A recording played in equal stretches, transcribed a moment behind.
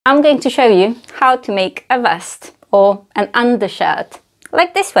I'm going to show you how to make a vest or an undershirt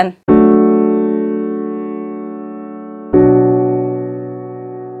like this one.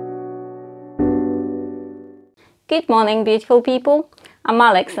 Good morning, beautiful people. I'm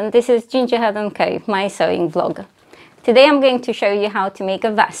Alex and this is Gingerhead & Co, my sewing vlog. Today I'm going to show you how to make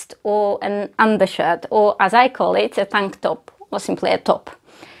a vest or an undershirt, or as I call it, a tank top or simply a top.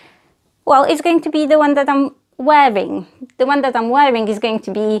 Well, it's going to be the one that I'm wearing. The one that I'm wearing is going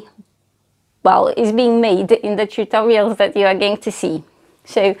to be, well, is being made in the tutorials that you are going to see.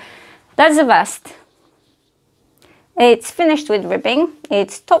 So that's a vest. It's finished with ribbing,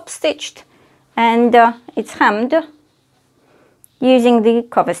 it's top stitched and it's hemmed using the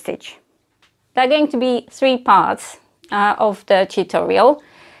cover stitch. There are going to be 3 parts of the tutorial,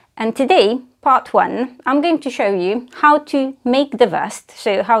 and today, part 1, I'm going to show you how to make the vest,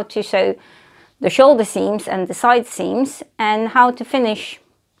 so how to sew the shoulder seams and the side seams, and how to finish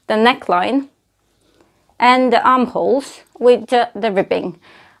the neckline and the armholes with the ribbing.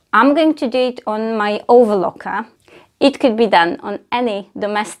 I'm going to do it on my Overlocker. It could be done on any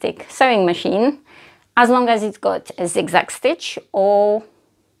domestic sewing machine as long as it's got a zigzag stitch or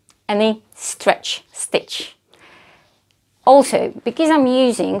any stretch stitch. Also, because I'm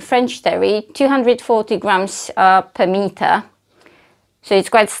using French terry 240 grams per meter, so it's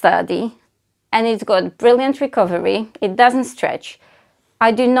quite sturdy and it's got brilliant recovery, it doesn't stretch,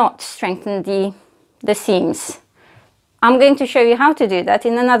 I do not strengthen the seams. I'm going to show you how to do that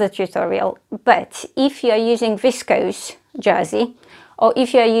in another tutorial, but if you are using viscose jersey or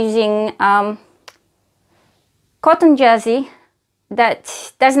if you are using cotton jersey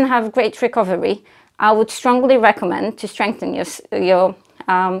that doesn't have great recovery, I would strongly recommend to strengthen your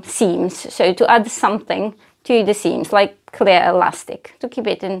seams, so to add something to the seams like clear elastic to keep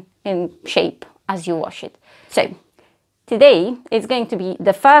it in shape as you wash it. So today is going to be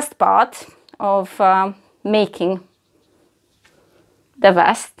the first part of making the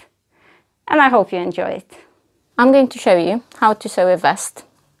vest, and I hope you enjoy it. I'm going to show you how to sew a vest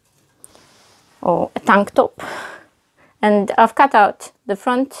or a tank top, and I've cut out the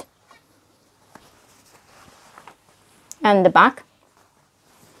front and the back.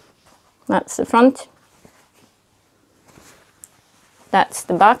 That's the front, that's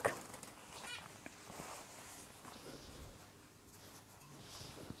the back.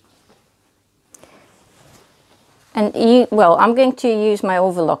 And I'm going to use my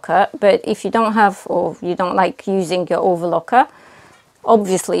Overlocker, but if you don't have, or you don't like using your Overlocker,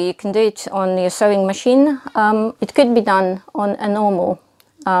 obviously you can do it on your sewing machine. It could be done on a normal,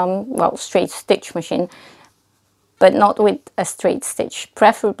 straight stitch machine, but not with a straight stitch,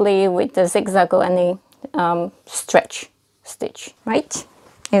 preferably with a zigzag or any stretch stitch, right?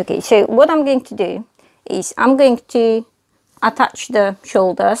 Okay, so what I'm going to do is I'm going to attach the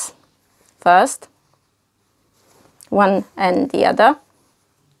shoulders first, one and the other.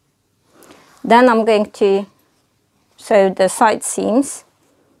 Then I'm going to sew the side seams,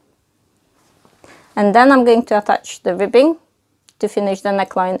 and then I'm going to attach the ribbing to finish the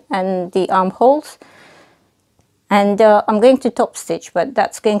neckline and the armholes. And I'm going to top stitch, but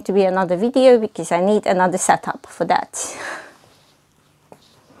that's going to be another video because I need another setup for that.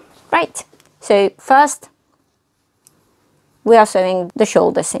 Right, so first we are sewing the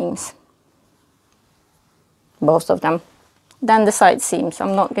shoulder seams, both of them. Then the side seams.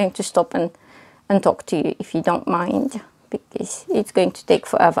 I'm not going to stop and talk to you if you don't mind, because it's going to take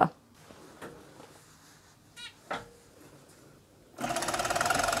forever.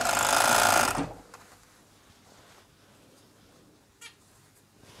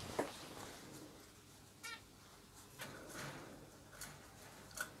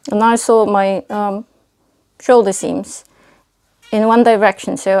 And I sew my shoulder seams in one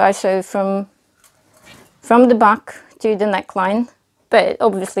direction, so I sew from the back to the neckline, but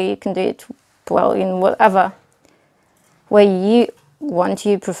obviously you can do it well in whatever way you want,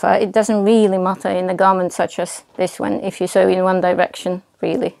 you prefer. It doesn't really matter in a garment such as this one if you sew in one direction,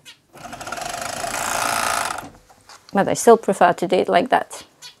 really. But I still prefer to do it like that.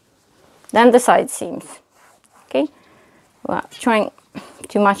 Then the side seams. Okay, well, trying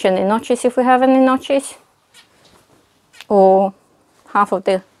to match any notches if we have any notches, or half of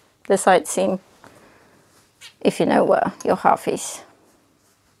the side seam if you know where your half is,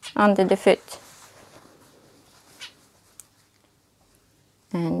 under the foot.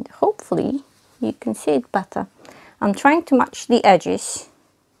 And hopefully you can see it better. I'm trying to match the edges,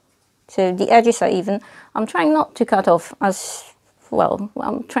 so the edges are even. I'm trying not to cut off as well,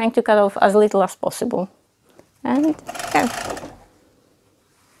 I'm trying to cut off as little as possible. And go.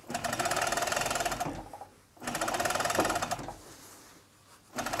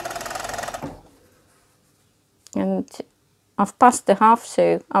 and I've passed the half,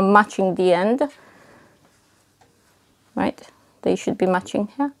 so I'm matching the end. Right, they should be matching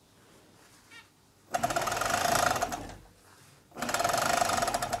here.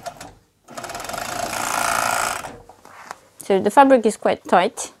 So the fabric is quite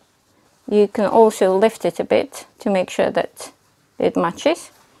tight. You can also lift it a bit to make sure that it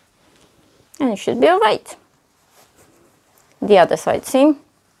matches, and it should be all right. The other side seam,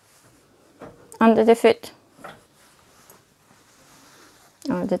 under the foot.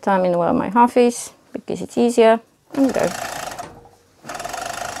 I'll determine where my half is because it's easier, and go.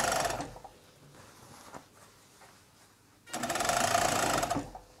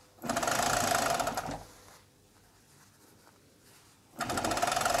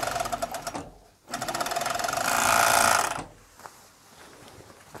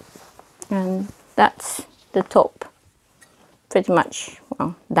 And that's the top, pretty much,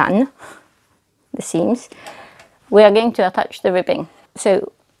 well, done, the seams. We are going to attach the ribbing.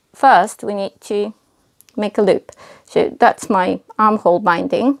 So first we need to make a loop. So that's my armhole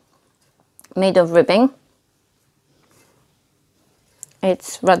binding made of ribbing.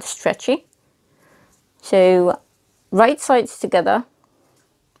 It's rather stretchy. So right sides together,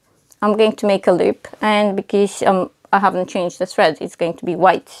 I'm going to make a loop, and because I haven't changed the thread, it's going to be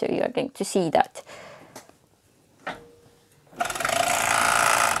white, so you're going to see that.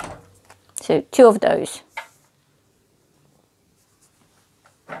 So 2 of those.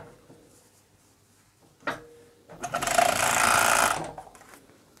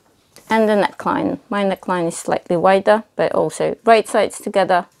 And the neckline. My neckline is slightly wider, but also right sides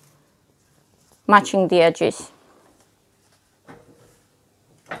together, matching the edges.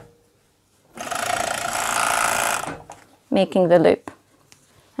 Making the loop.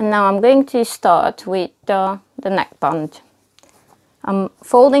 And now I'm going to start with the neckband. I'm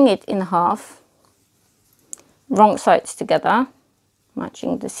folding it in half, wrong sides together,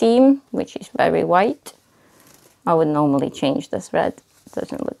 matching the seam, which is very white. I would normally change the thread. It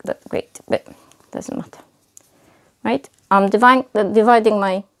doesn't look that great, but it doesn't matter. Right, I'm dividing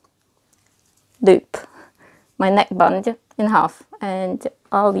my loop, my neckband, in half, and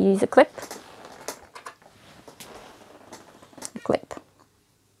I'll use a clip.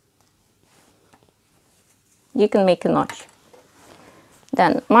 You can make a notch.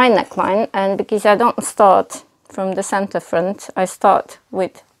 Then my neckline, and because I don't start from the center front, I start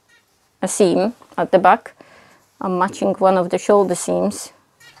with a seam at the back. I'm matching one of the shoulder seams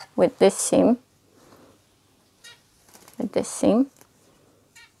with this seam,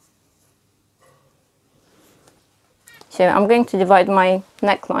 So I'm going to divide my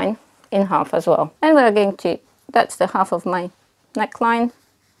neckline in half as well. And we're going to, that's the half of my neckline.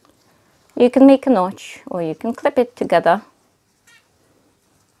 You can make a notch, or you can clip it together.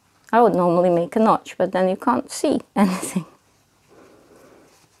 I would normally make a notch, but then you can't see anything.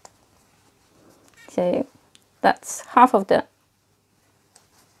 So that's half of the...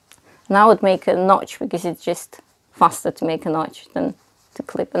 And I would make a notch because it's just faster to make a notch than to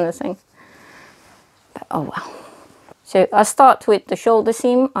clip anything. But oh well. So I start with the shoulder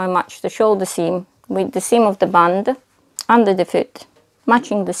seam. I match the shoulder seam with the seam of the band under the foot,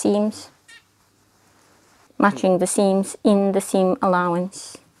 matching the seams. Matching the seams in the seam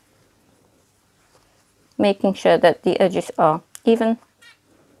allowance, making sure that the edges are even,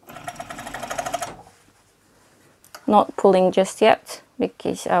 not pulling just yet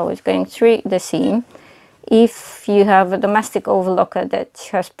because I was going through the seam. If you have a domestic overlocker that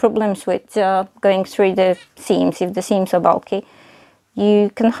has problems with going through the seams, if the seams are bulky, you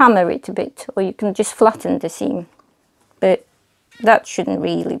can hammer it a bit, or you can just flatten the seam, but that shouldn't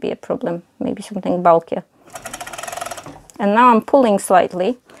really be a problem, maybe something bulkier. And now I'm pulling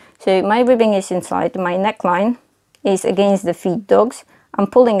slightly, so my ribbing is inside, my neckline is against the feed dogs. I'm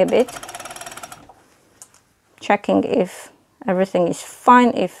pulling a bit, checking if everything is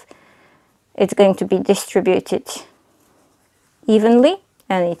fine, if it's going to be distributed evenly,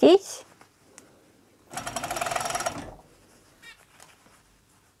 and it is.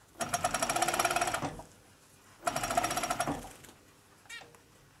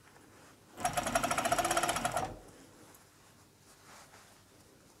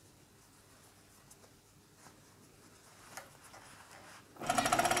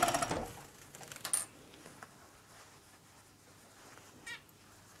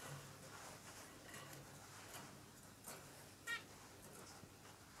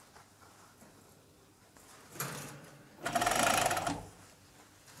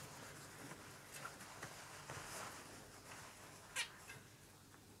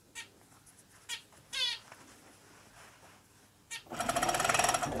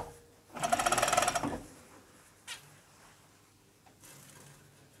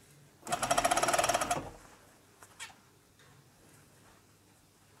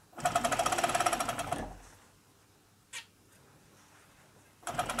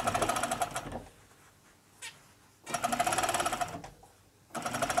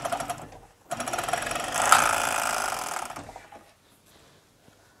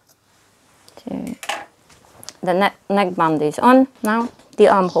 the neck band is on. Now the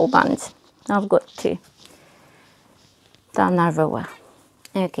armhole bands. I've got two. They're narrower.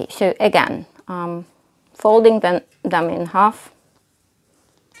 Okay, so again, folding them in half.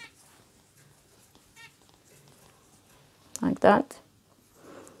 Like that.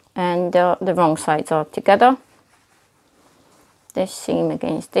 And the wrong sides are together. This seam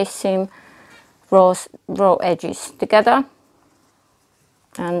against this seam. Raw edges together.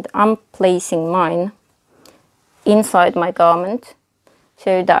 And I'm placing mine inside my garment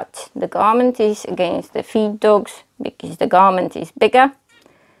so that the garment is against the feed dogs because the garment is bigger.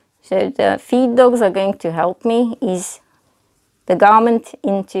 So the feed dogs are going to help me ease the garment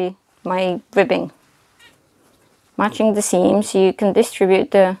into my ribbing. Matching the seams, you can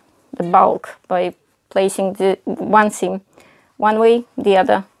distribute the bulk by placing the one seam one way, the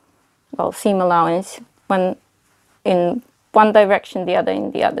other, well, seam allowance, one in one direction, the other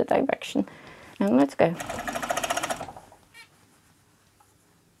in the other direction. And let's go.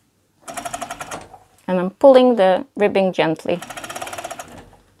 And I'm pulling the ribbing gently.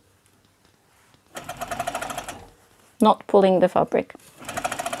 Not pulling the fabric.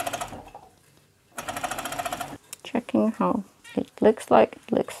 Checking how it looks like.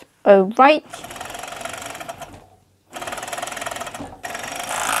 It looks alright.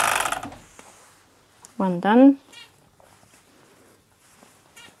 One done.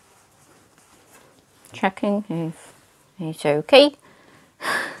 Checking if it's okay.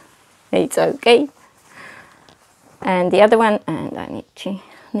 It's okay. And the other one, and I need to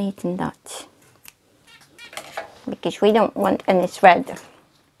neaten that because we don't want any thread.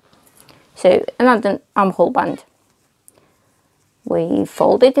 So another armhole band. We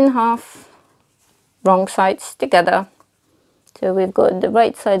fold it in half, wrong sides together. So we've got the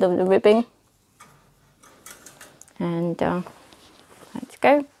right side of the ribbing. And let's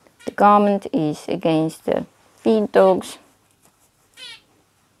go. The garment is against the feed dogs.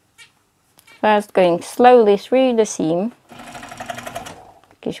 First going slowly through the seam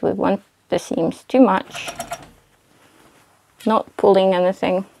because we want the seams too much. Not pulling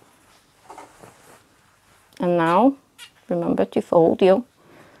anything. And now remember to fold your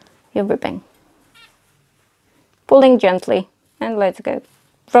ribbing. Pulling gently and let's go.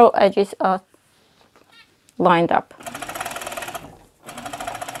 Raw edges are lined up.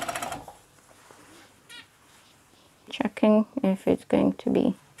 Checking if it's going to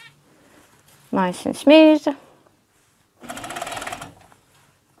be nice and smooth.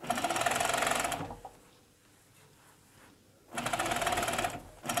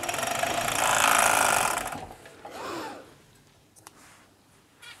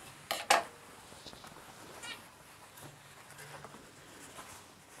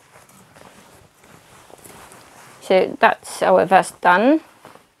 So that's our vest done,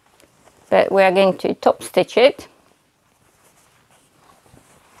 but we are going to top stitch it.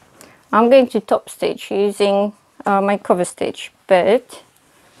 I'm going to top stitch using my cover stitch, but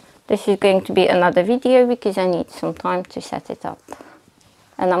this is going to be another video because I need some time to set it up.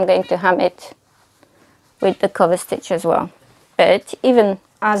 And I'm going to hem it with the cover stitch as well. But even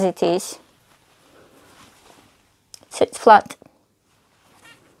as it is, it sits flat.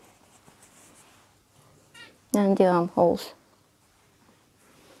 And the armholes.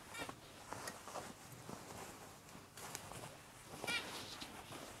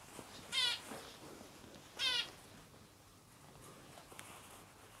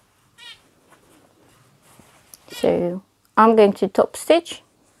 So I'm going to top stitch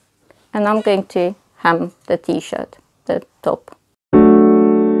and I'm going to hem the t-shirt, the top.